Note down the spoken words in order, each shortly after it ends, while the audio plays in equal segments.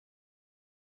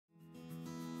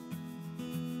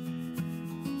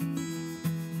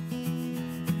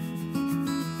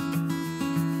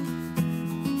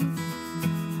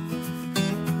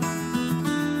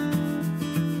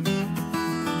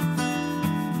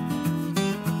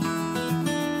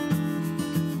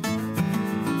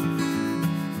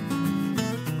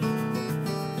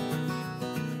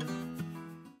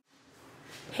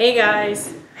Hey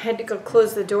guys, I had to go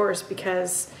close the doors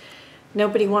because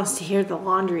nobody wants to hear the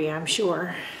laundry, I'm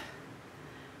sure.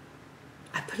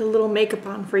 I put a little makeup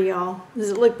on for y'all. Does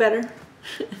it look better?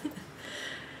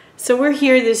 So we're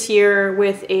here this year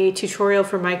with a tutorial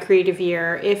for My Creative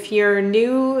Year. If you're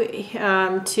new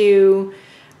to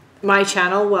my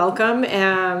channel, welcome.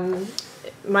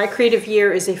 My Creative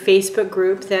Year is a Facebook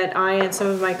group that I and some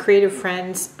of my creative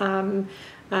friends run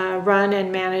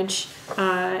and manage.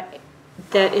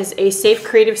 That is a safe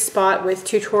creative spot with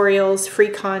tutorials, free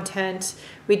content.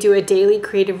 We do a daily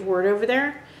creative word over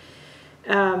there.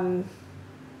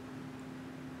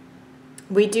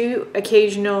 We do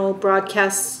occasional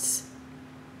broadcasts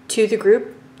to the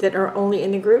group that are only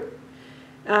in the group.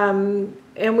 And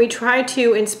we try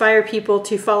to inspire people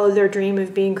to follow their dream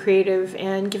of being creative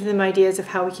and give them ideas of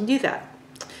how we can do that.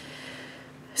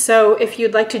 So if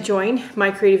you'd like to join My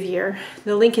Creative Year,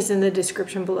 the link is in the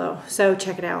description below, so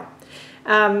check it out.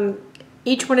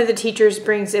 Each one of the teachers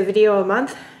brings a video a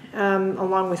month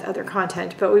along with other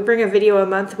content, but we bring a video a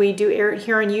month. We do air it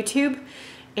here on YouTube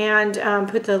and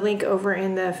put the link over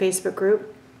in the Facebook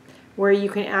group where you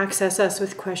can access us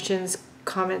with questions,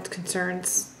 comments,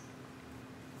 concerns,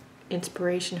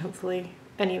 inspiration, hopefully,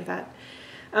 any of that.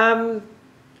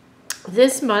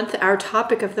 This month, our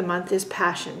topic of the month is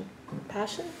passion.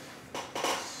 Passion?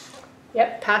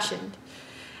 Yep, passion.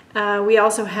 We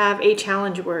also have a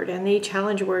challenge word, and the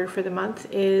challenge word for the month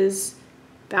is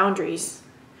boundaries.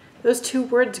 Those two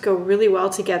words go really well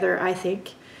together, I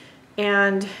think,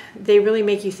 and they really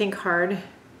make you think hard,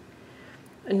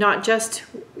 not just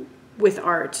with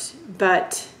art,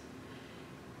 but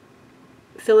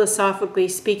philosophically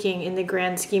speaking, in the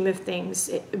grand scheme of things,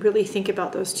 really think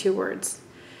about those two words.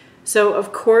 So,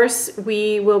 of course,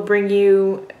 we will bring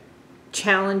you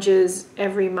challenges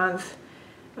every month.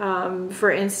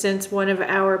 For instance, one of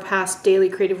our past daily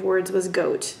creative words was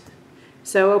goat.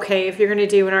 So, okay, if you're going to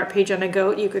do an art page on a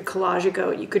goat, you could collage a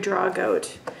goat, you could draw a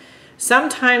goat.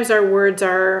 Sometimes our words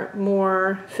are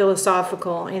more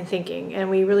philosophical in thinking, and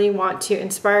we really want to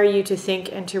inspire you to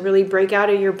think and to really break out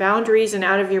of your boundaries and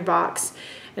out of your box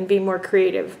and be more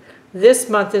creative. This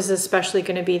month is especially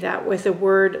going to be that with a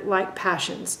word like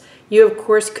passions. You, of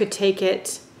course, could take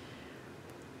it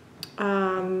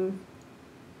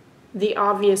the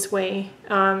obvious way.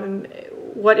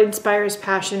 What inspires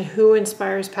passion? Who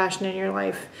inspires passion in your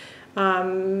life?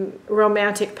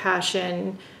 Romantic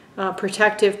passion,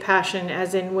 protective passion,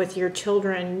 as in with your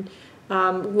children,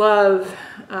 love,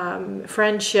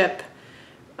 friendship,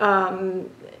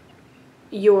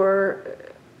 your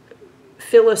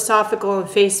philosophical and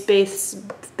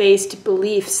faith-based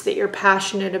beliefs that you're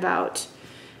passionate about.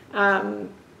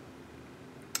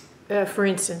 For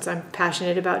instance, I'm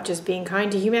passionate about just being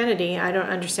kind to humanity. I don't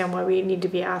understand why we need to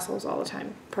be assholes all the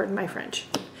time. Pardon my French.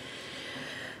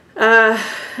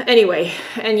 Anyway,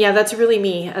 and yeah, that's really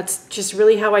me. That's just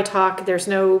really how I talk. There's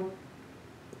no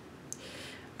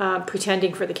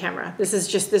pretending for the camera. This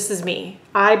is me.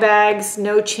 Eye bags,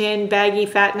 no chin, baggy,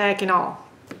 fat neck, and all.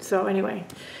 So anyway.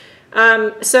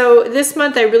 So this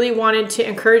month I really wanted to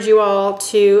encourage you all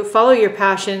to follow your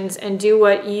passions and do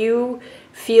what you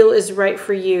feel is right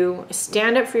for you.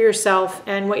 Stand up for yourself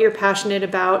and what you're passionate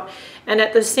about. And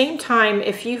at the same time,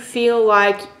 if you feel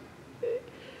like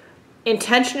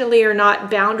intentionally or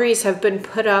not, boundaries have been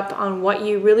put up on what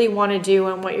you really want to do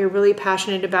and what you're really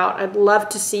passionate about, I'd love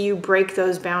to see you break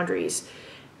those boundaries.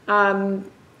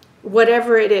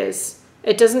 Whatever it is,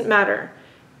 it doesn't matter.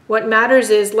 What matters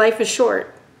is life is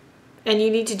short and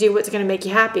you need to do what's going to make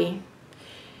you happy.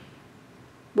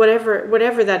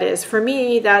 Whatever that is. For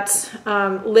me, that's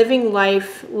living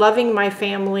life, loving my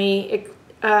family,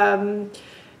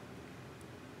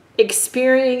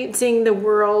 experiencing the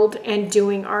world, and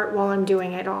doing art while I'm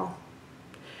doing it all.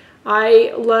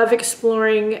 I love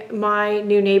exploring my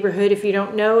new neighborhood. If you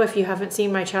don't know, if you haven't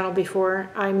seen my channel before,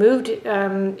 I moved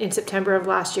in September of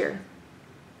last year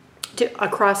to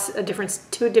a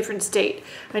different state.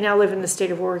 I now live in the state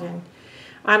of Oregon.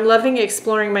 I'm loving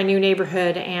exploring my new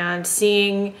neighborhood and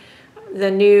seeing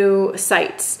the new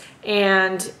sights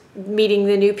and meeting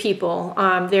the new people.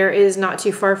 There is not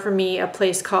too far from me a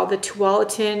place called the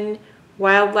Tualatin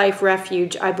Wildlife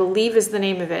Refuge, I believe is the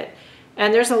name of it.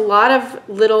 And there's a lot of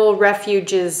little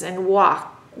refuges and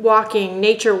walking,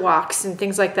 nature walks and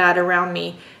things like that around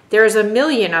me. There's a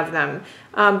million of them.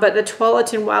 But the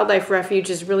Tualatin Wildlife Refuge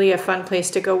is really a fun place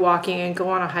to go walking and go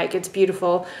on a hike. It's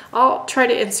beautiful. I'll try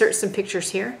to insert some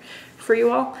pictures here for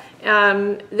you all.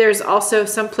 There's also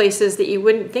some places that you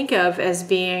wouldn't think of as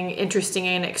being interesting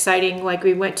and exciting. Like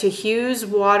we went to Hughes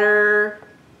Water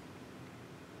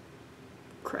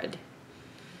Crud.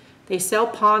 They sell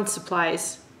pond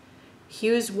supplies.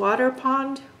 Hughes Water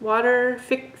Pond, water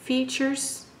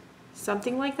features,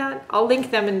 something like that. I'll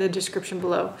link them in the description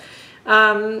below.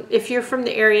 If you're from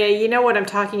the area, you know what I'm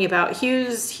talking about.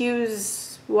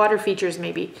 Hughes Water Features,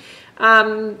 maybe.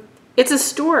 It's a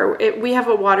store. We have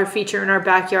a water feature in our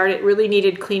backyard. It really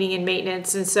needed cleaning and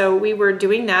maintenance, and so we were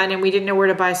doing that, and we didn't know where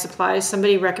to buy supplies.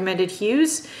 Somebody recommended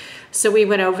Hughes, so we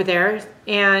went over there,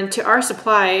 and to our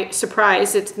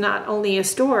surprise, it's not only a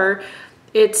store,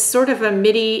 it's sort of a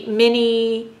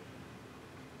mini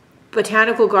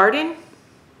botanical garden,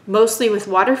 mostly with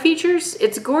water features.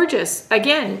 It's gorgeous.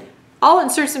 Again, I'll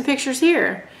insert some pictures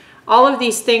here. All of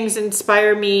these things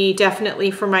inspire me definitely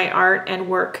for my art and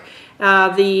work.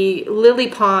 The lily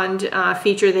pond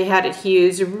feature they had at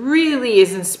Hughes really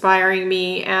is inspiring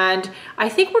me, and I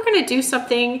think we're going to do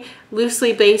something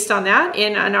loosely based on that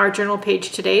on our journal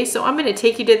page today. So I'm going to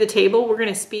take you to the table. We're going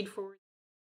to speed forward.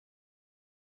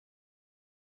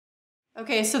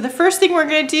 Okay, so the first thing we're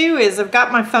going to do is I've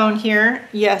got my phone here.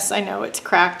 Yes, I know it's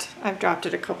cracked. I've dropped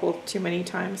it a couple too many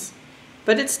times,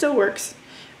 but it still works.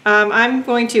 I'm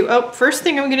going to, first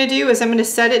thing I'm going to do is I'm going to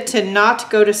set it to not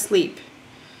go to sleep,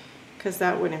 because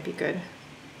that wouldn't be good.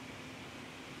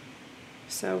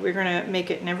 So we're going to make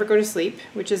it never go to sleep,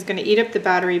 which is going to eat up the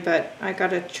battery, but I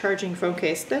got a charging phone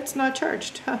case that's not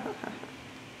charged.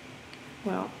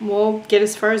 Well, we'll get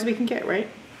as far as we can get, right?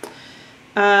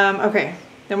 Okay,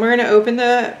 then we're going to open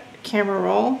the camera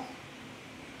roll.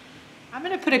 I'm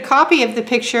going to put a copy of the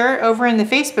picture over in the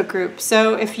Facebook group.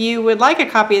 So if you would like a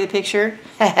copy of the picture,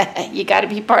 you got to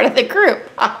be part of the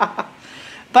group.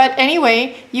 But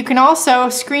anyway, you can also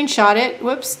screenshot it.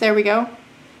 Whoops, there we go.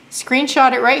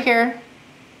 Screenshot it right here.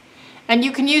 And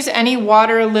you can use any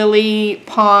water lily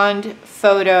pond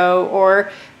photo,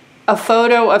 or a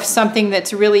photo of something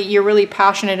that's you're really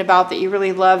passionate about, that you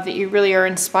really love, that you really are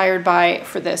inspired by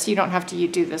for this. You don't have to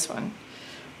do this one.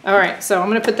 All right, so I'm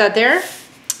going to put that there.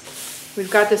 We've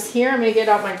got this here. I'm going to get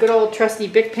out my good old trusty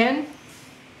Bic pen,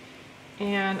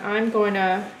 and I'm going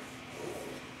to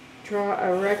draw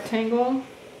a rectangle.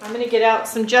 I'm going to get out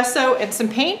some gesso and some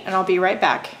paint, and I'll be right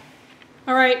back.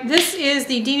 All right, this is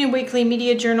the Dina Wakley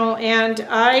Media Journal, and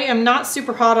I am not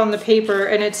super hot on the paper,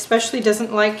 and it especially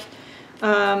doesn't like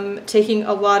taking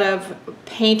a lot of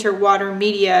paint or water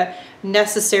media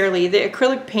necessarily. The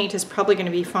acrylic paint is probably going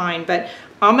to be fine, but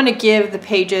I'm going to give the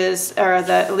pages, or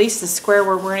at least the square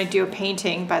where we're going to do a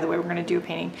painting, by the way, we're going to do a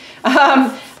painting,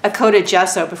 a coat of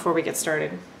gesso before we get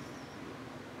started.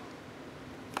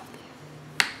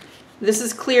 This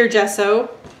is clear gesso,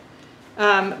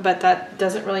 but that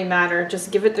doesn't really matter.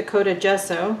 Just give it the coat of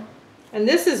gesso. And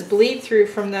this is bleed through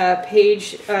from the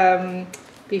page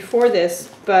before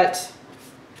this, but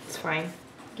it's fine.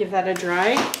 Give that a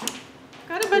dry.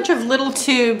 Got a bunch of little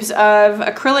tubes of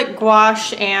acrylic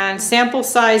gouache and sample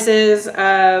sizes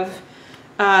of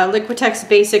Liquitex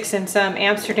Basics and some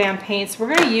Amsterdam paints. We're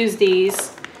going to use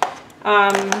these.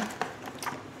 It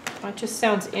just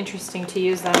sounds interesting to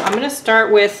use them. I'm going to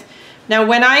start with, now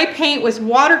when I paint with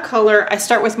watercolor, I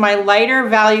start with my lighter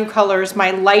value colors,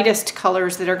 my lightest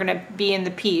colors that are going to be in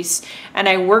the piece, and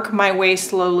I work my way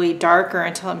slowly darker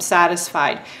until I'm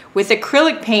satisfied. With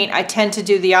acrylic paint, I tend to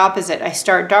do the opposite. I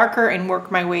start darker and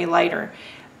work my way lighter.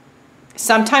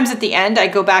 Sometimes at the end, I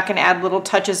go back and add little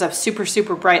touches of super,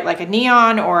 super bright like a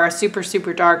neon, or a super,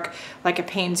 super dark like a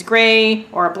Payne's gray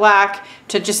or a black,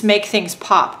 to just make things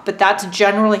pop. But that's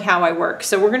generally how I work.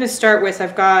 So we're going to start with,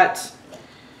 I've got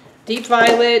deep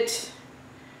violet,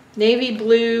 navy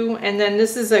blue, and then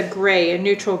this is a gray, a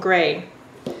neutral gray.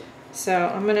 So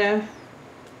I'm going to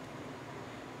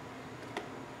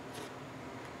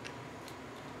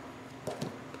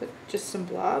put just some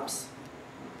blobs.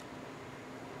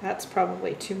 That's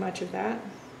probably too much of that.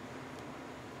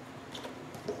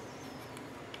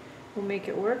 We'll make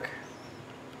it work.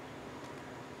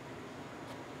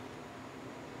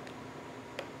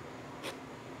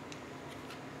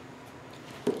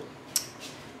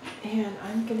 And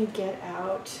I'm going to get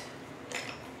out,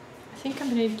 I think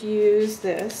I'm going to use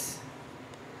this.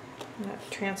 I'm going to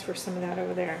transfer some of that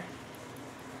over there.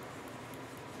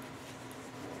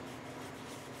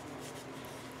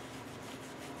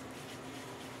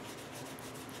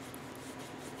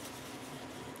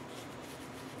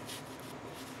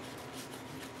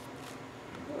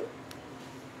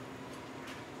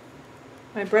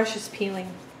 My brush is peeling.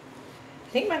 I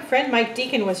think my friend Mike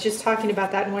Deacon was just talking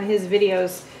about that in one of his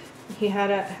videos. He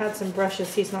had some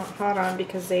brushes he's not hot on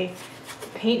because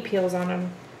paint peels on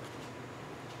them.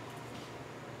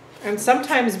 And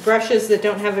sometimes brushes that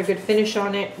don't have a good finish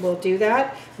on it will do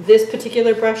that. This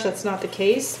particular brush, that's not the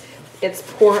case. It's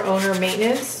poor owner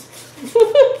maintenance.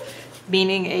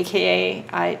 Meaning, AKA,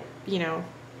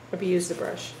 abuse the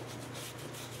brush.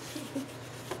 In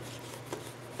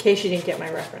case you didn't get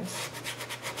my reference.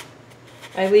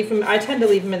 I tend to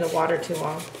leave them in the water too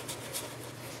long.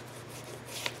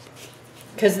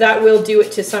 Because that will do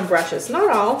it to some brushes. Not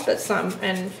all, but some.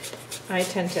 And I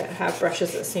tend to have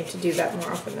brushes that seem to do that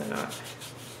more often than not.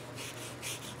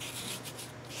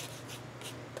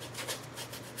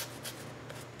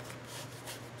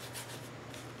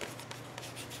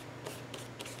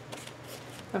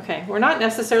 Okay, we're not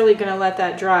necessarily going to let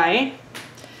that dry.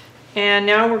 And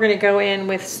now we're going to go in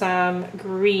with some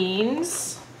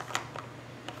greens.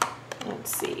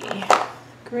 Let's see.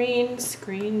 Greens,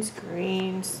 greens,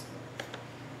 greens.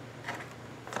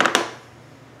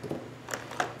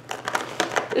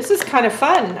 This is kind of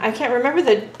fun. I can't remember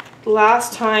the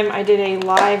last time I did a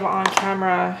live on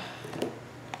camera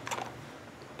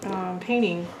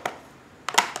painting.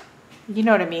 You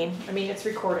know what I mean. I mean, it's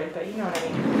recorded, but you know what I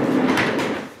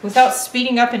mean. Without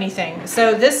speeding up anything.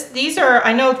 So these are,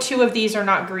 I know 2 of these are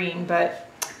not green, but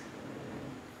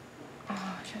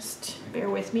just bear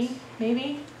with me,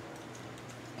 maybe.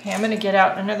 Okay, I'm going to get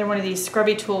out another one of these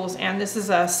scrubby tools, and this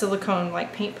is a silicone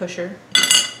like paint pusher.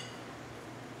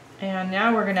 And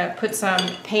now we're going to put some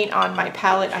paint on my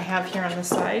palette I have here on the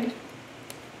side.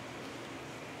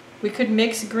 We could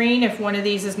mix green if one of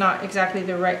these is not exactly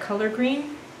the right color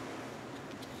green.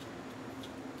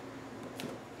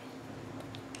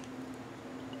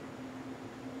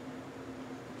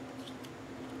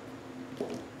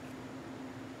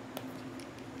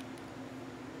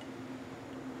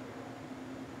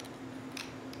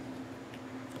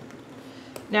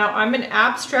 Now, I'm an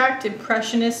abstract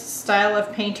impressionist style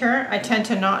of painter. I tend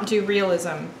to not do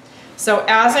realism. So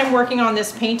as I'm working on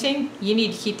this painting, you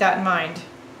need to keep that in mind.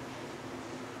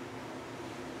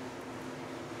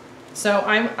 So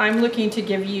I'm looking to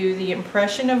give you the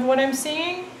impression of what I'm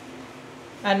seeing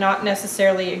and not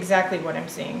necessarily exactly what I'm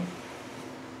seeing.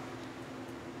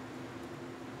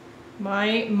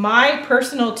 My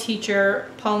personal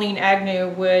teacher, Pauline Agnew,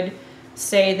 would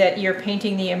say that you're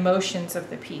painting the emotions of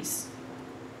the piece.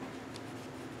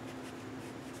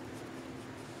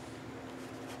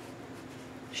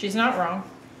 She's not wrong.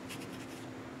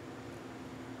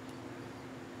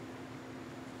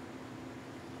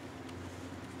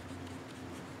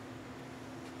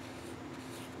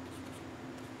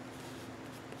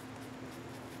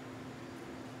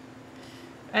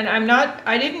 And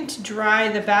I didn't dry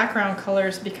the background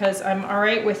colors because I'm all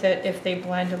right with it if they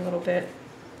blend a little bit.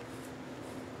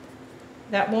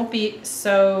 That won't be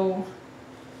so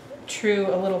true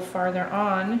a little farther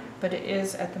on, but it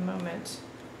is at the moment.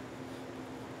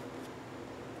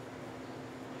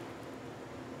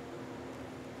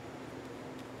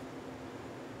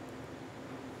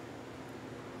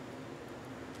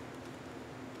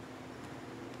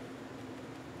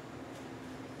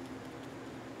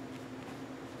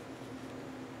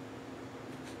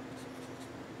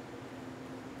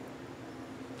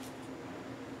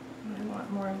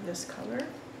 More of this color.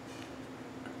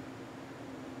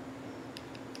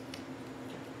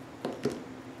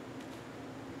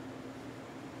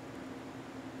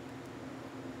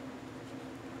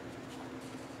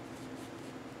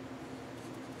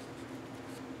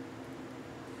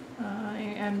 I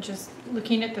am just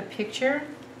looking at the picture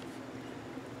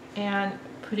and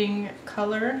putting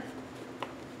color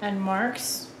and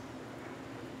marks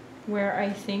where I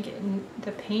think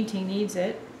the painting needs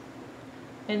it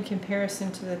in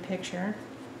comparison to the picture.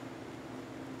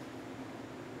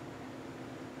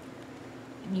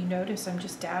 And you notice I'm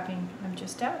just dabbing. I'm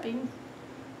just dabbing.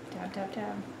 Dab, dab,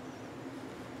 dab.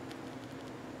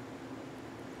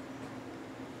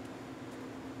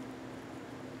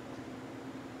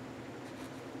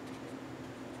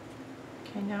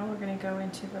 Okay, now we're going to go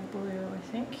into the blue,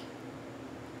 I think.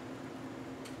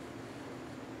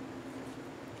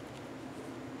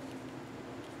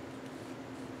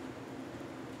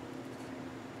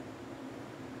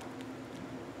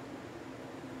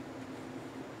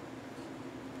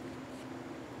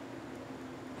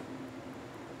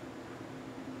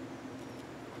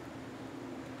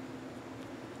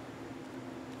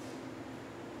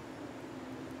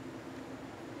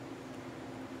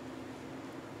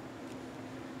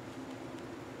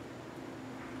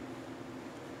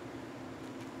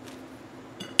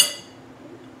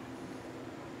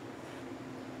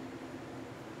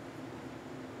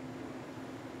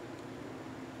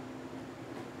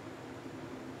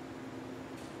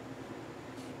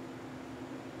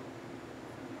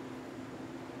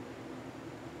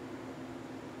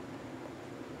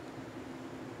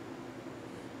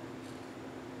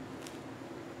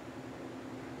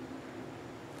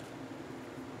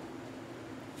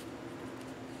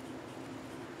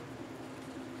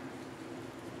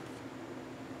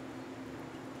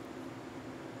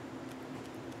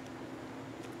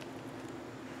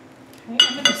 Okay,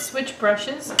 I'm going to switch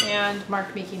brushes and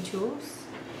mark making tools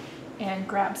and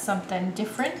grab something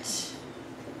different.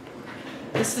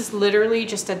 This is literally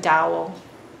just a dowel.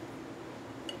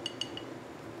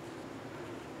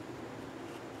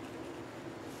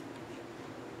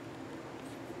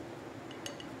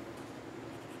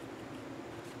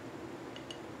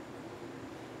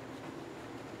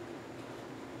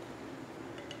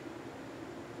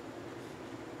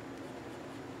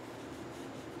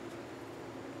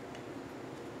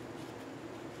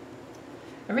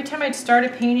 Every time I start a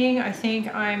painting, I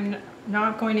think I'm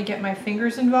not going to get my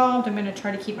fingers involved. I'm going to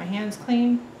try to keep my hands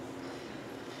clean.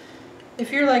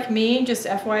 If you're like me, just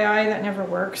FYI, that never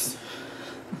works.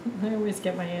 I always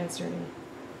get my hands dirty.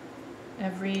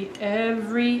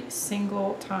 Every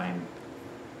single time.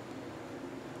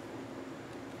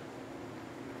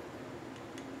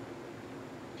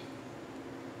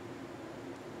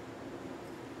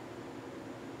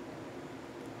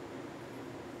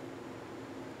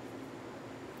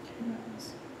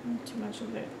 Not too much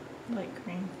of it light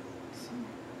green.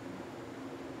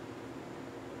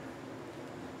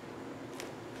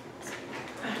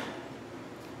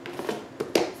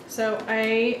 So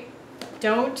I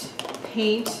don't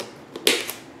paint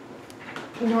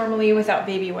normally without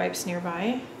baby wipes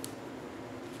nearby.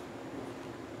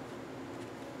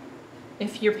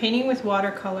 If you're painting with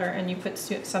watercolor and you put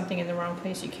something in the wrong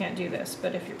place, you can't do this.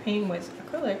 But if you're painting with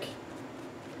acrylic,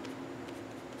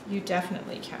 you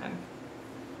definitely can.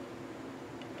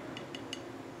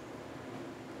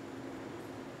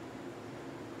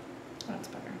 That's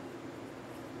better.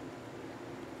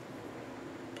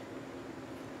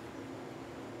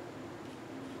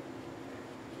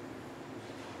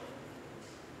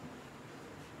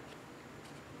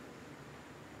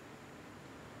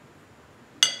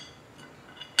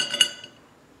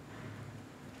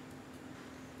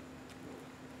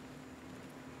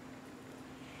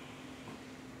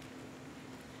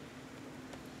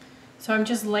 So I'm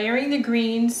just layering the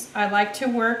greens. I like to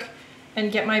work and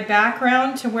get my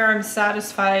background to where I'm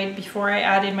satisfied before I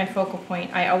add in my focal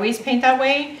point. I always paint that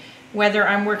way, whether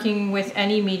I'm working with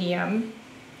any medium.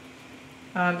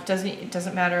 It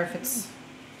doesn't matter if it's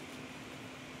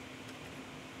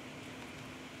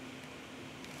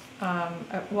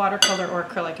watercolor or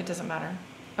acrylic, it doesn't matter.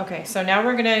 Okay, so now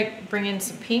we're gonna bring in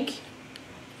some pink.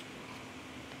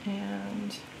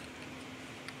 And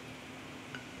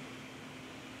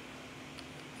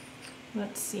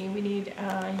let's see, we need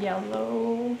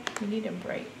yellow. We need a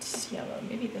bright yellow.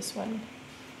 Maybe this one.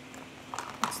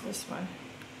 What's this one?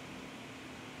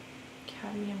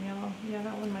 Cadmium yellow. Yeah,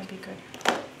 that one might be good.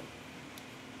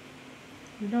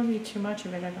 We don't need too much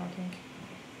of it, I don't think.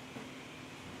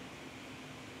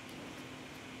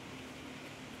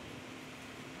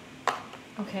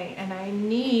 Okay, and I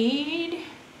need,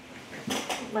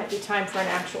 it might be time for an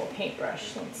actual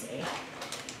paintbrush. Let's see.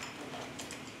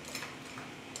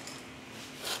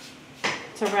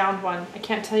 It's a round one. I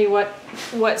can't tell you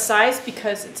what size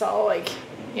because it's all like,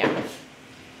 yeah.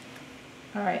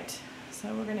 All right,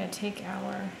 so we're gonna take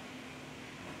our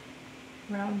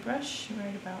round brush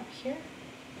right about here.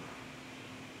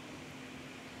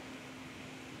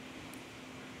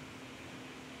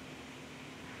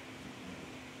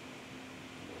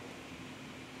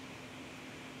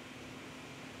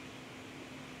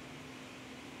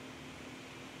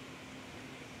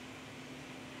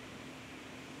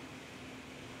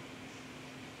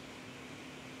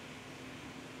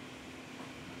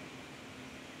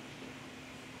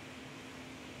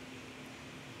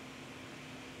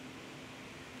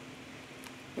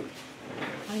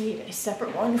 I need a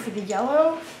separate one for the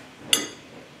yellow.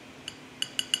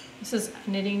 This is a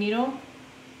knitting needle.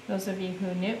 Those of you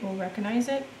who knit will recognize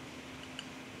it.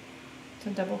 It's a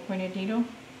double pointed needle,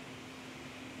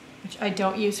 which I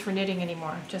don't use for knitting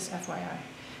anymore, just FYI.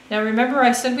 Now remember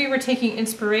I said we were taking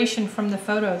inspiration from the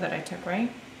photo that I took,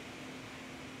 right?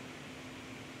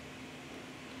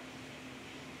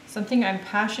 Something I'm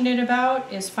passionate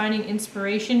about is finding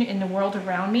inspiration in the world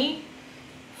around me,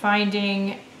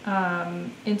 finding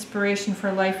inspiration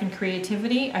for life and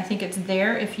creativity. I think it's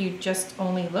there if you just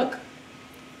only look.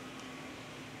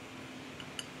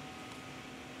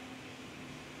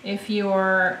 If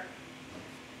you're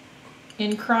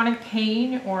in chronic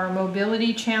pain or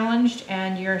mobility challenged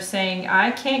and you're saying,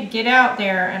 I can't get out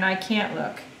there and I can't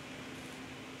look,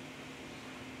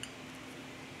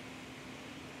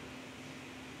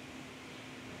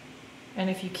 and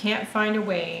if you can't find a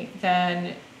way,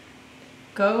 then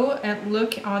go and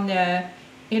look on the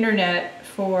internet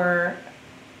for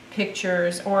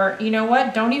pictures, or you know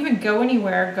what, don't even go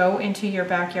anywhere, go into your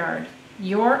backyard.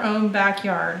 Your own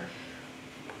backyard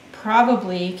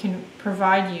probably can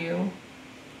provide you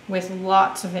with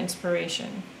lots of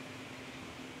inspiration.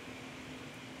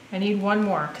 I need one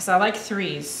more because I like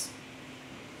threes.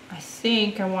 I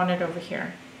think I want it over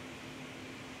here.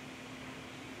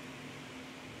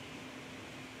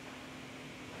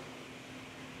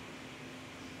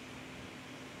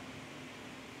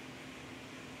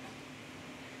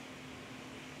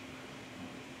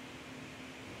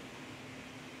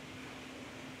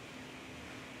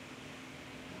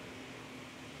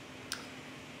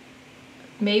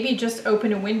 Maybe just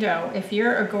open a window. If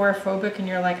you're agoraphobic and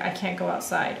you're like, I can't go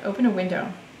outside, open a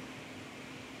window.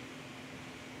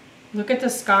 Look at the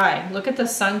sky, look at the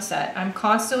sunset. I'm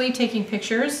constantly taking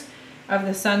pictures of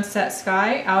the sunset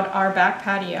sky out our back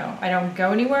patio. I don't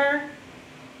go anywhere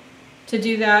to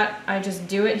do that. I just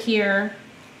do it here.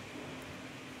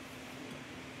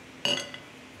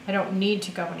 I don't need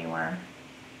to go anywhere.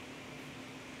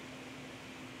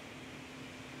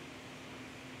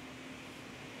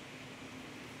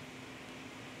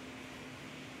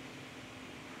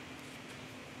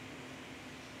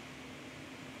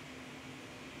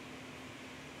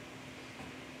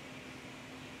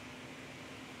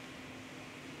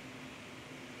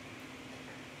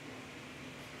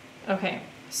 Okay,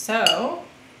 so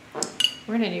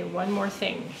we're gonna do one more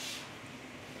thing.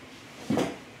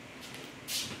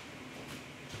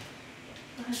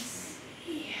 Let's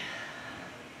see.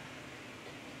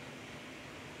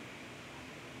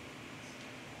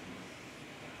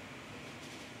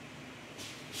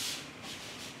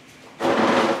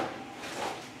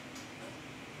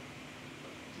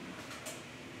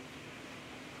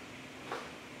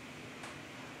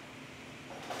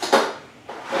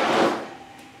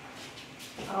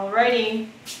 Alrighty,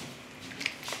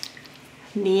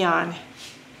 neon.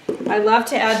 I love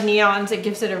to add neons. It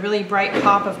gives it a really bright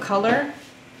pop of color.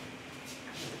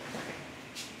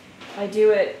 I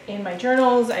do it in my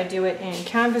journals. I do it in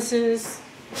canvases.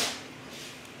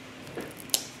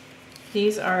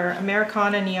 These are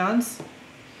Americana neons.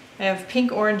 I have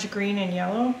pink, orange, green, and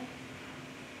yellow.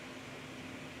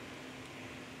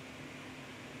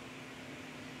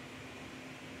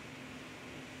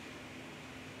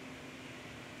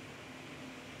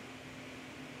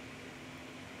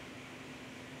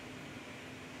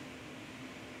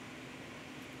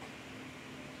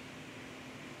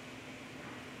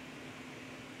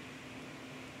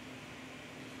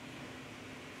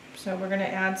 So we're going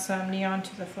to add some neon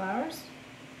to the flowers.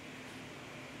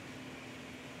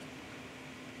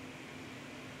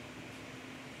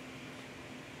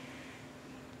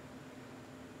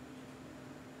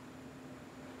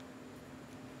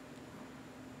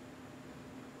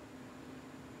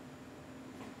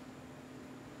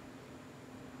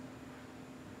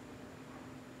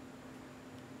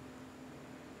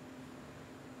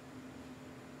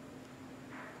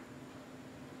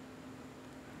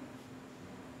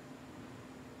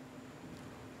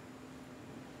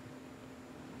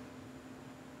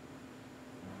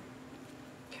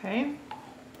 Okay,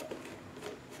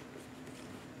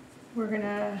 we're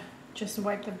gonna just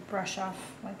wipe the brush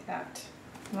off like that.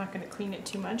 I'm not gonna clean it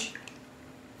too much.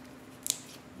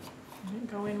 I'm gonna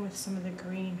go in with some of the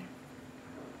green.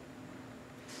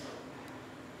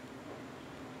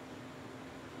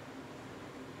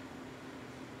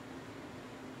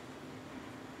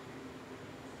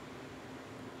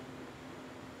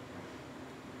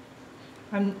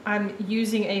 I'm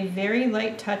using a very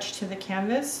light touch to the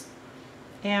canvas,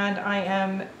 and I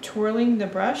am twirling the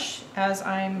brush as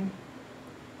I'm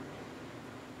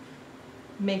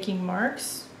making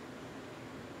marks.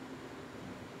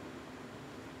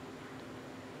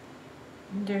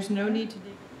 There's no need to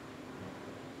dig.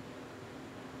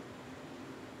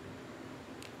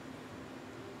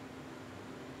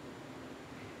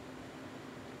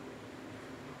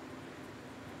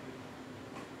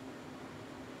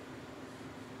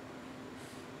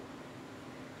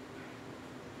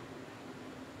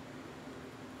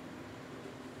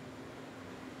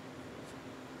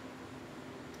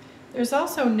 There's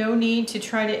also no need to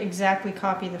try to exactly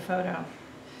copy the photo.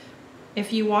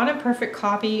 If you want a perfect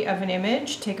copy of an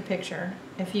image, take a picture.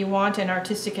 If you want an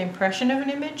artistic impression of an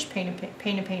image, paint a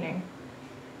painting.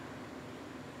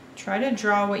 Try to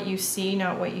draw what you see,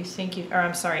 not what you think you, or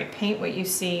I'm sorry, paint what you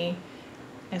see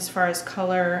as far as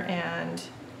color and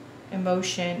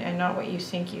emotion, and not what you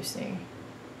think you see.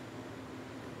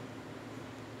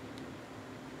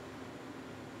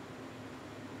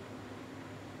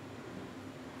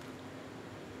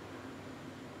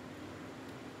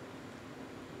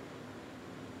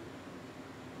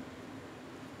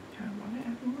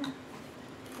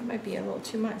 Might be a little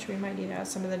too much. We might need to add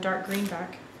some of the dark green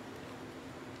back.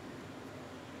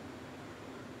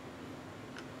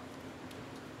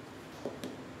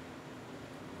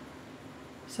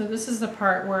 So this is the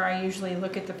part where I usually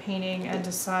look at the painting and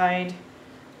decide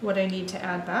what I need to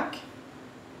add back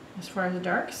as far as the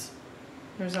darks.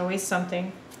 There's always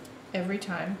something every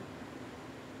time.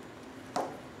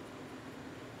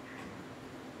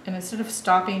 And instead of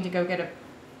stopping to go get a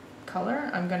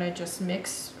color, I'm going to just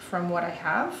mix from what I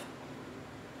have.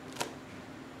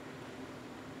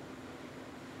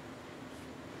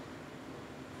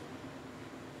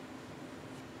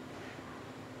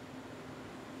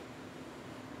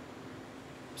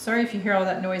 Sorry if you hear all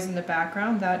that noise in the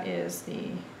background, that is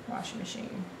the washing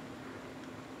machine.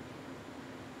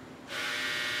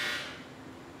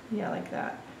 Yeah, like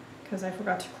that, because I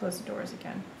forgot to close the doors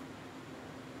again.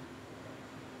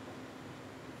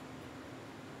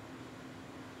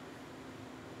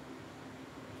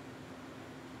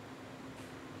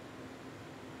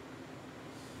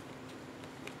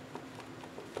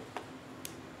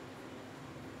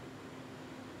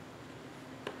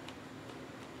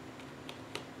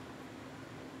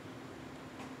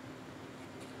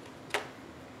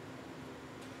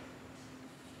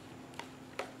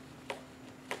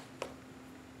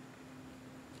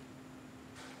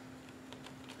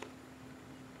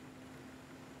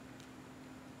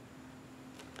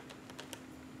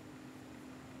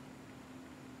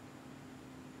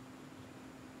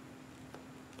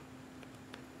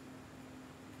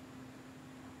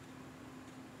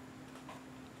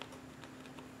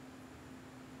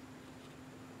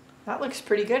 That looks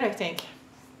pretty good, I think.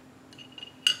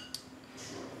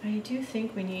 I do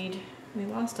think we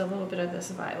lost a little bit of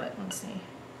this violet. Let's see.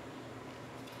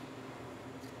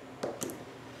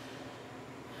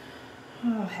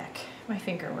 Oh heck, my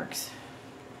finger works.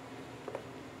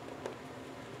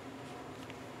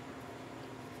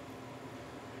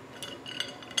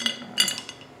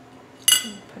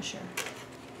 Pusher.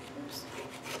 Oops.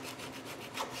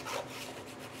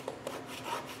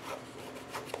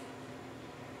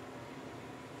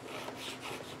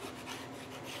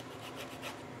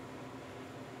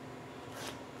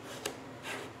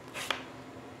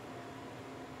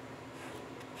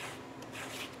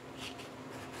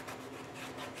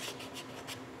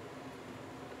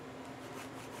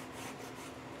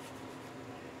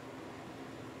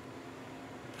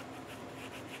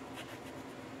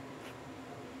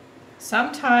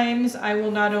 Sometimes I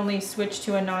will not only switch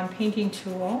to a non-painting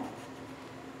tool,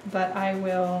 but I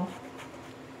will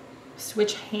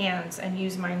switch hands and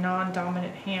use my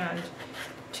non-dominant hand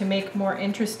to make more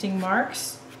interesting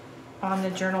marks on the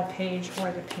journal page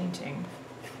or the painting.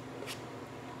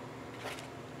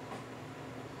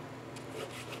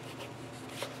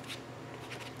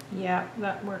 Yeah,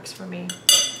 that works for me.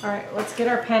 All right, let's get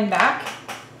our pen back.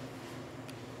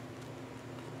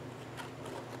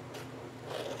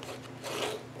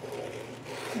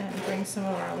 Bring some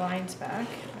of our lines back.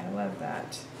 I love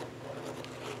that.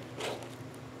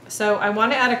 So I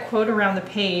want to add a quote around the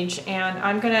page, and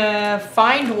I'm going to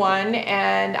find one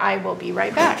and I will be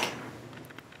right back.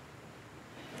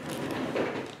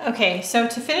 Okay, so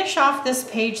to finish off this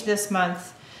page this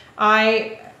month,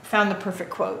 I found the perfect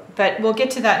quote, but we'll get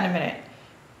to that in a minute.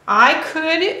 I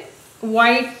could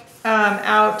wipe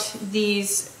out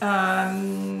these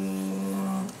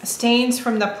stains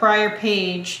from the prior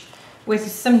page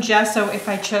with some gesso if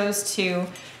I chose to,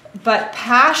 but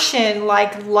passion,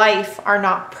 like life, are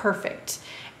not perfect.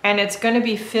 And it's going to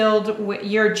be filled with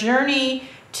your journey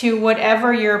to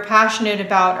whatever you're passionate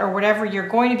about, or whatever you're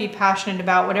going to be passionate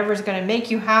about, whatever is going to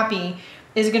make you happy,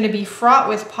 is going to be fraught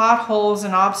with potholes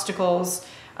and obstacles,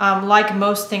 like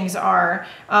most things are.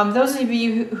 Those of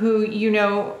you who you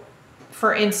know,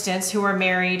 for instance, who are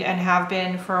married and have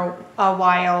been for a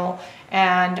while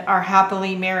and are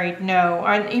happily married, know,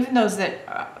 and even those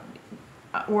that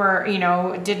were, you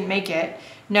know, didn't make it,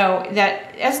 know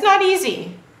that it's not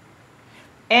easy.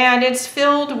 And it's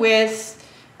filled with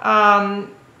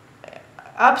upset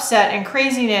and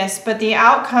craziness, but the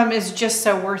outcome is just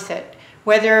so worth it.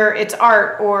 Whether it's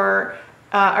art or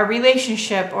a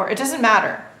relationship, or it doesn't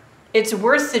matter. It's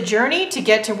worth the journey to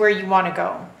get to where you want to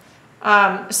go.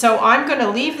 So I'm going to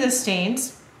leave the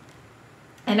stains,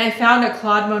 and I found a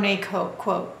Claude Monet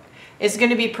quote. It's going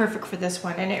to be perfect for this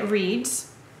one, and it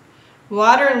reads,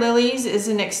 "Water lilies is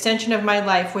an extension of my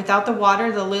life. Without the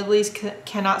water, the lilies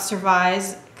cannot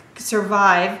survive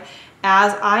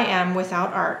as I am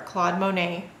without art." Claude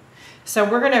Monet. So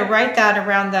we're going to write that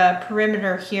around the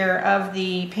perimeter here of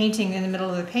the painting in the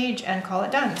middle of the page and call it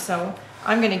done. So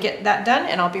I'm going to get that done,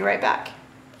 and I'll be right back.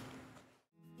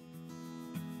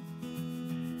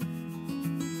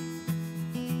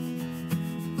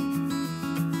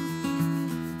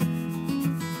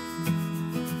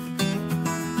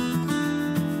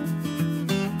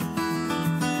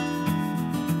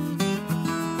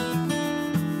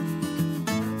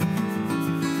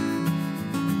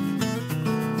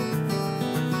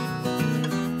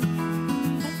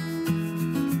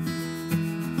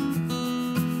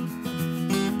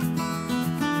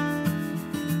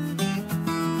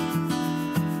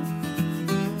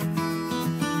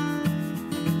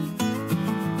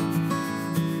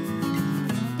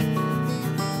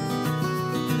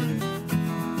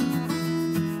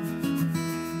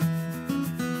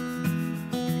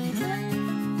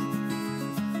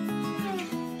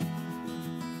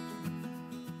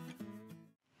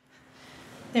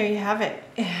 There you have it.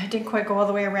 It didn't quite go all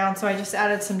the way around, so I just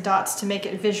added some dots to make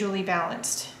it visually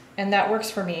balanced. And that works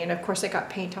for me. And of course I got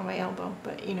paint on my elbow,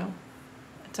 but you know,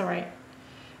 it's all right.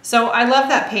 So I love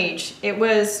that page. It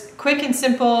was quick and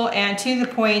simple and to the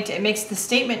point. It makes the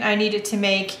statement I needed to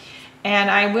make.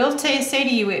 And I will say to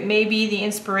you, it may be the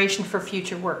inspiration for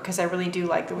future work, because I really do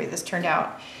like the way this turned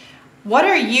out. What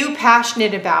are you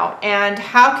passionate about, and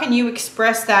how can you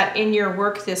express that in your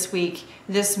work this week,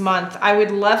 this month? I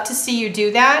would love to see you do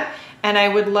that, and I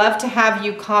would love to have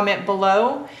you comment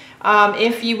below.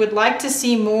 If you would like to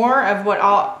see more of what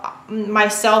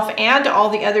myself and all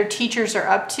the other teachers are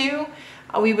up to,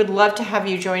 we would love to have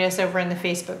you join us over in the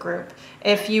Facebook group.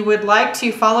 If you would like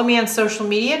to follow me on social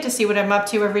media to see what I'm up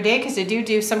to every day, because I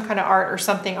do some kind of art or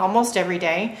something almost every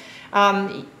day,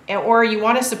 or you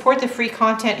want to support the free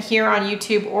content here on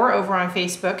YouTube or over on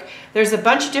Facebook, there's a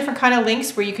bunch of different kind of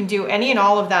links where you can do any and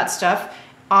all of that stuff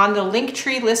on the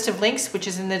Linktree list of links, which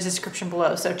is in the description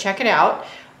below. So check it out.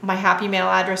 My Happy Mail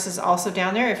address is also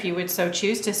down there if you would so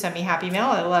choose to send me Happy Mail.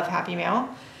 I love Happy Mail.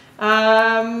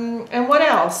 And what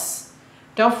else?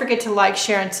 Don't forget to like,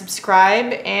 share, and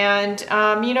subscribe. And,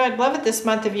 you know, I'd love it this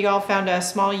month if you all found a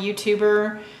small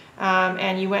YouTuber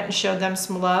and you went and showed them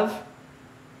some love.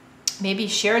 Maybe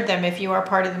shared them if you are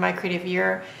part of the My Creative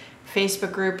Year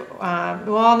Facebook group.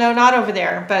 Well, no, not over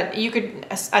there, but you could,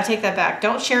 I take that back.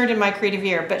 Don't share it in My Creative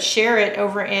Year, but share it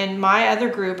over in my other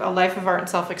group, A Life of Art and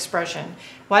Self-Expression.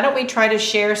 Why don't we try to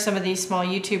share some of these small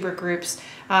YouTuber groups?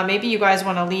 Maybe you guys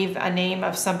want to leave a name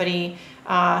of somebody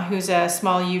who's a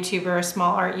small YouTuber, a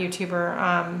small art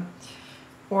YouTuber,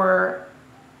 or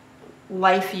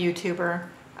life YouTuber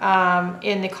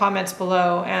in the comments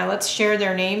below. And let's share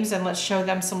their names and let's show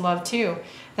them some love too.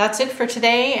 That's it for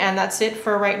today, and that's it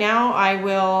for right now. I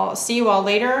will see you all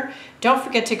later. Don't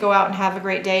forget to go out and have a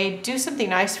great day. Do something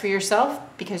nice for yourself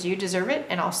because you deserve it,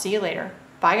 and I'll see you later.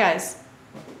 Bye, guys.